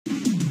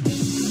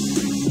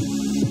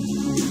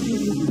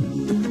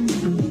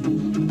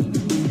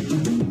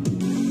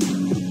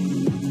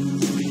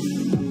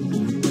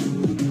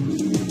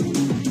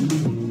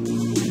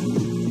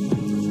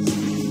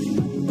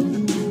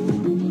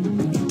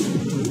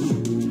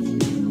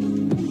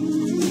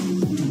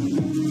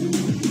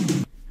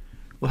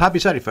Happy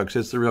Saturday, folks.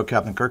 It's the real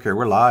Captain Kirk here.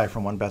 We're live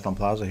from One Bethlehem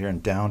Plaza here in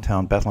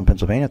downtown Bethlehem,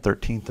 Pennsylvania,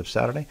 13th of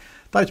Saturday.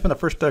 Thought I'd spend the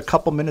first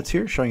couple minutes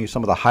here showing you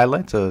some of the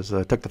highlights as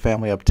I took the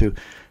family up to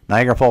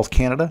Niagara Falls,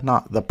 Canada.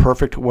 Not the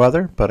perfect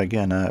weather, but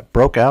again,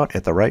 broke out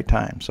at the right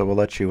time. So we'll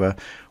let you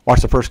watch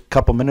the first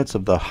couple minutes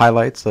of the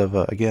highlights of,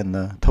 again,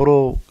 the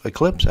total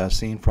eclipse as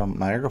seen from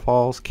Niagara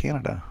Falls,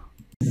 Canada.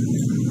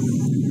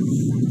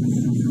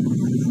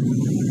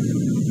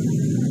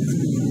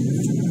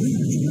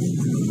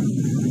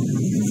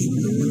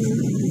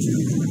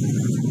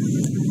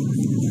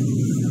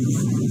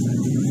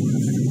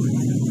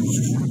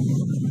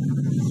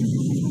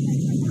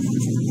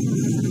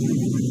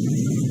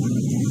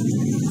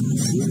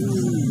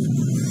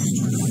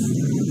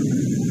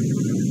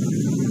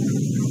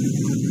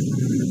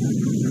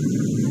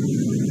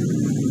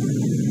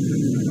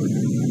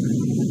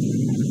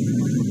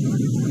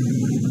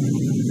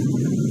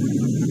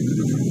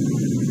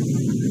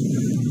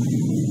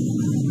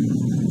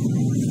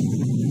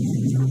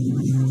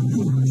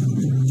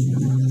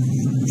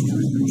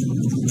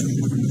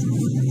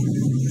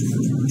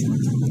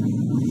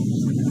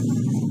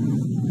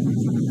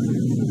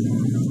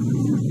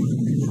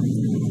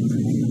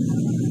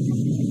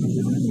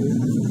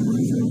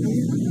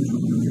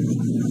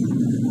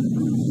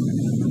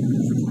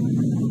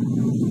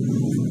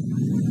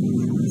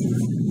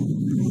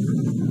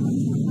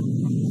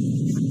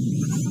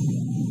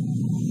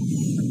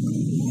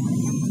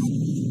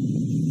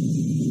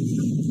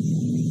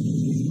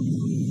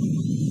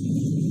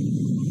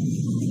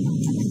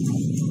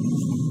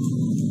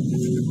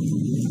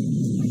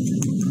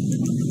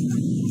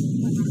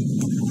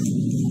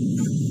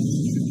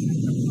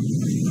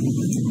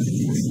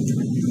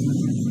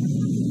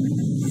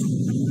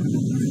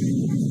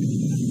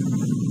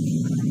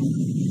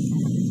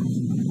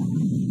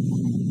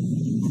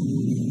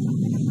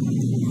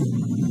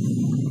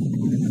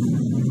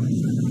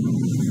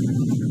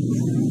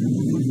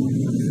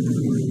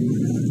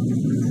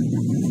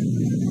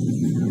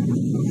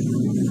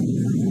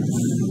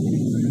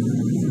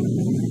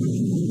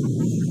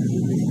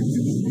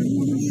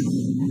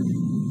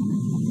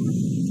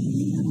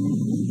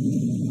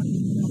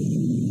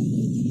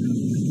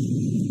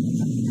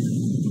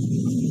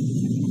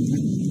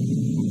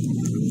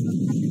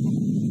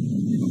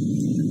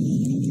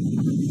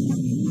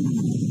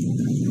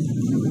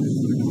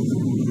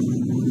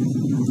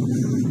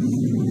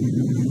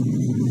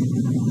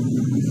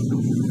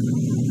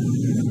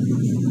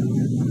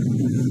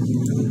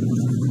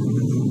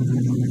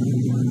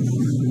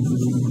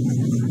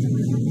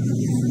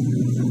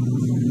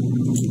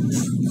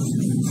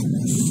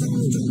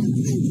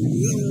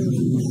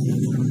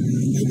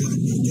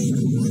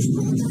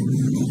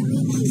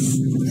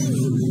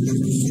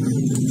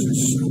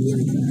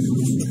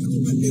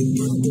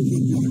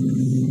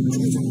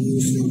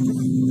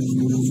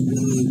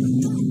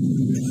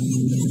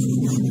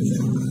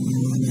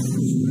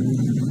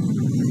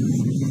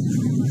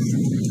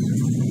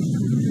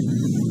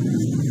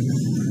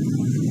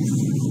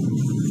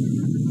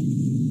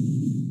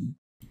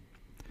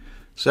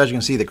 So as you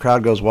can see, the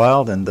crowd goes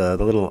wild, and the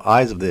little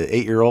eyes of the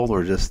 8-year-old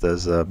were just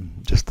as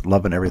just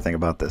loving everything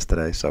about this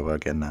today. So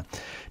again,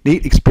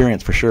 neat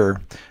experience for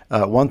sure.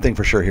 One thing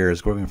for sure here is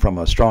going from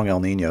a strong El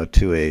Nino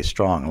to a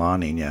strong La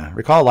Nina.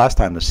 Recall last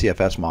time the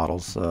CFS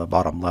models,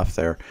 bottom left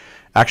there,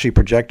 actually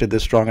projected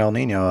this strong El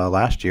Nino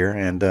last year,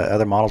 and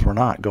other models were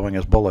not going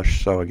as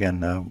bullish. So again,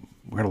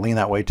 we're going to lean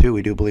that way too.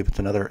 We do believe it's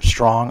another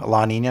strong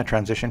La Nina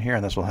transition here,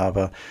 and this will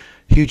have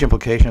huge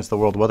implications to the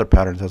world weather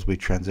patterns as we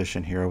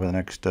transition here over the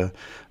next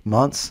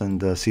months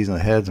and season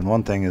ahead. And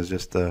one thing is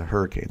just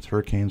hurricanes.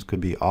 Hurricanes could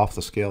be off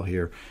the scale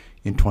here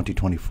in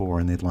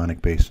 2024 in the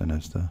Atlantic Basin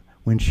as the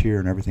wind shear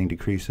and everything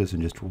decreases,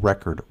 and just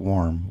record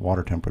warm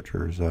water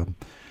temperatures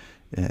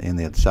in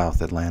the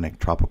South Atlantic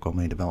tropical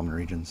main development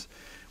regions.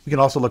 We can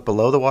also look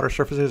below the water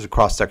surfaces, a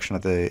cross-section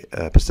of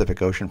the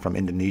Pacific Ocean from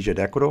Indonesia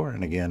to Ecuador.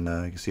 And again,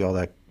 you can see all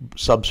that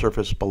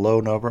subsurface below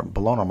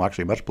normal,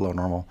 actually much below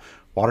normal,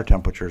 water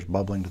temperatures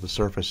bubbling to the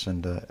surface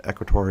in the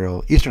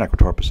eastern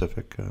Equatorial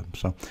Pacific.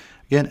 So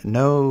again,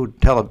 no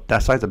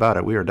sides about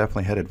it. We are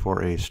definitely headed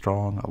for a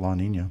strong La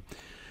Nina.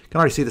 You can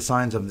already see the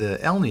signs of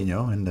the El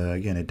Nino, and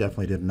again, it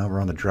definitely did a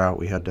number on the drought.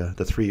 We had the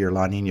 3-year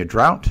La Nina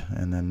drought,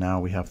 and then now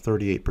we have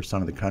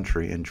 38% of the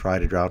country in dry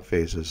to drought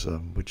phases,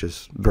 which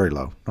is very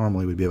low.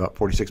 Normally we'd be about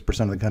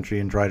 46% of the country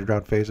in dry to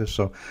drought phases,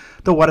 so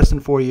the wettest in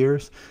 4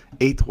 years,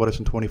 8th wettest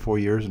in 24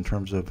 years in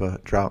terms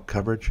of drought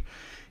coverage.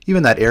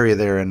 Even that area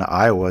there in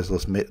Iowa is a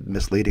little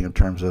misleading in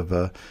terms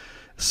of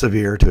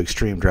severe to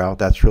extreme drought.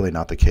 That's really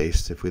not the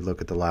case. If we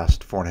look at the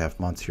last 4.5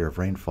 months here of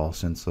rainfall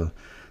since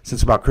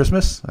about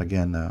Christmas,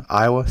 again,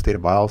 Iowa, state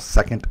of Iowa,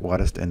 second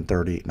wettest in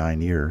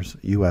 39 years.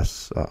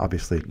 U.S.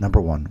 Obviously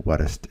 #1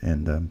 wettest,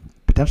 and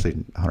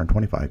potentially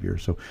 125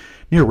 years. So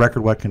near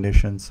record wet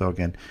conditions. So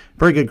again,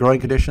 very good growing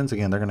conditions.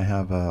 Again, they're going to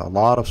have a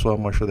lot of soil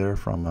moisture there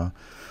from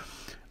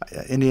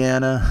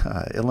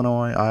Indiana,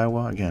 Illinois,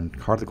 Iowa. Again,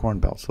 part of the Corn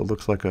Belt. So it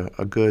looks like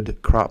a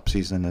good crop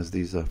season as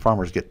these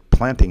farmers get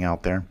planting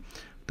out there.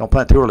 Don't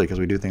plant too early because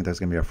we do think there's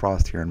going to be a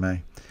frost here in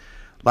May.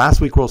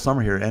 Last week, world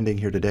summer here, ending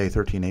here today,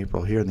 13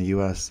 April, here in the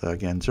U.S.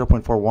 Again,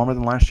 0.4 warmer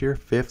than last year,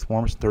 5th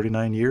warmest in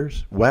 39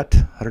 years. Wet,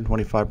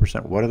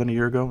 125% wetter than a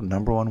year ago,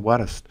 number 1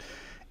 wettest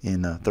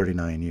in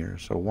 39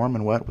 years. So warm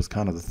and wet was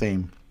kind of the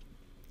theme.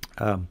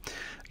 Again,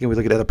 we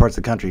look at other parts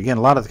of the country. Again,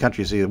 a lot of the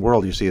country you see, the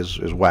world you see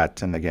is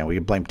wet. And again, we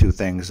can blame two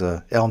things.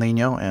 El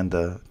Nino and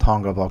the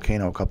Tonga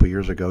volcano a couple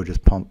years ago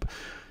just pumped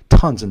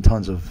tons and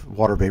tons of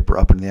water vapor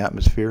up into the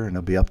atmosphere, and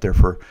it'll be up there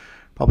for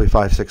probably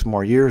 5-6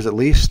 more years at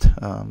least.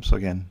 So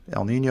again,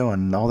 El Nino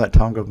and all that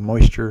Tonga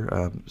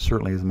moisture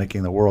certainly is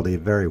making the world a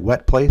very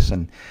wet place.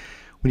 And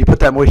when you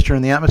put that moisture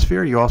in the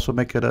atmosphere, you also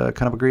make it a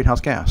kind of a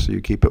greenhouse gas, so you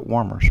keep it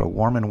warmer. So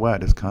warm and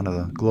wet is kind of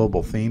the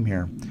global theme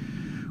here.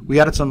 We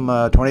added some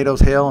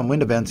tornadoes, hail, and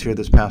wind events here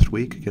this past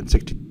week. Again,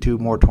 62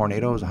 more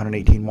tornadoes,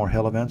 118 more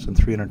hail events, and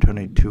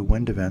 322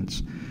 wind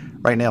events.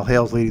 Right now,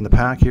 hail's leading the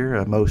pack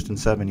here, most in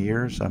 7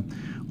 years.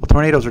 Well,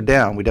 tornadoes are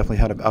down. We definitely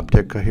had an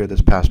uptick here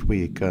this past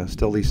week,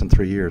 still least in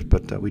 3 years.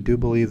 But we do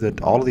believe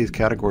that all of these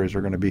categories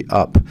are going to be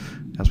up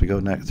as we go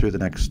through the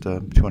next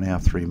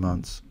 2.5, 3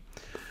 months.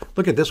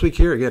 Look at this week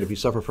here. Again, if you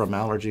suffer from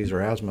allergies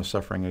or asthma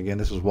suffering, again,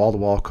 this is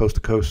wall-to-wall,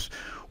 coast-to-coast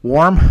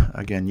warm.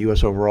 Again,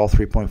 U.S. overall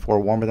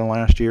 3.4 warmer than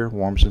last year,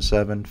 warmest in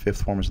 7,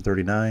 5th warmest in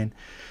 39.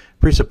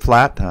 Precip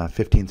flat,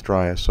 15th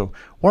driest. So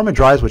warm and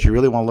dry is what you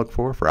really want to look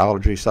for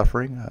allergy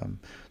suffering.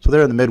 So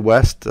there in the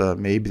Midwest,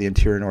 maybe the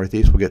interior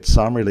Northeast will get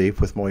some relief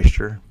with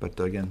moisture. But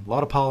again, a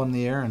lot of pollen in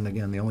the air. And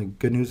again, the only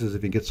good news is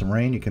if you get some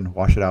rain, you can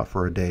wash it out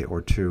for a day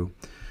or two.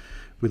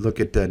 We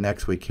look at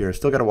next week here.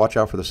 Still got to watch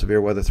out for the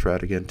severe weather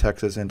threat. Again,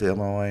 Texas into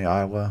Illinois,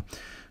 Iowa.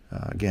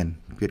 Again,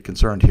 get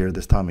concerned here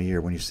this time of year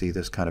when you see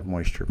this kind of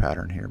moisture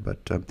pattern here.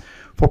 But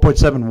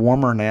 4.7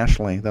 warmer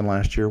nationally than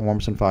last year,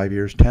 warmest in 5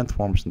 years, 10th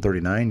warmest in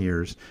 39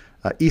 years.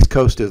 East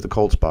Coast is the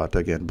cold spot,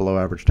 again, below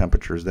average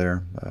temperatures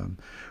there.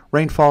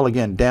 Rainfall,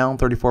 again, down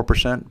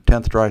 34%,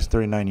 10th driest in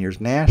 39 years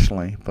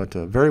nationally, but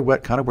very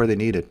wet, kind of where they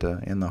need it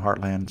in the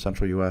heartland,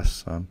 central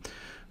U.S.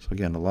 So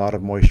again, a lot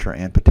of moisture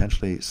and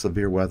potentially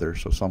severe weather,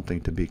 so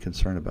something to be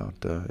concerned about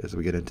as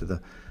we get into the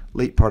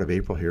late part of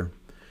April here.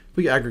 If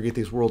we aggregate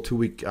these world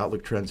 2-week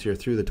outlook trends here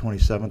through the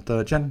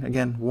 27th,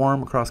 again,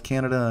 warm across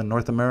Canada and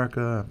North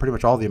America, pretty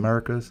much all the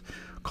Americas.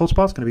 Cold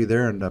spot's going to be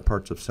there in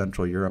parts of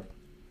Central Europe,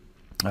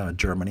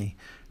 Germany,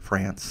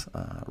 France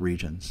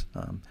regions.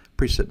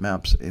 Precip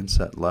maps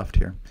inset left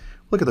here.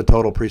 Look at the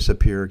total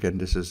precip here. Again,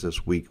 this is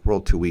this week,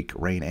 world 2-week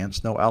rain and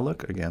snow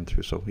outlook. Again,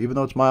 so even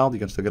though it's mild, you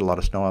can still get a lot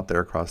of snow out there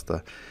across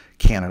the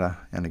Canada.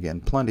 And again,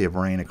 plenty of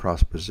rain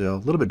across Brazil. A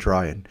little bit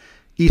dry in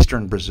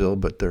eastern Brazil,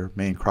 but their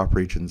main crop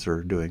regions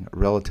are doing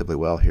relatively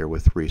well here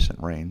with recent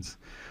rains.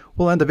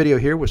 We'll end the video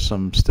here with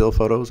some still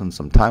photos and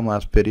some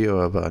time-lapse video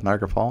of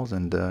Niagara Falls.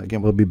 And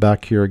again, we'll be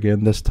back here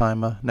again this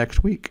time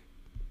next week.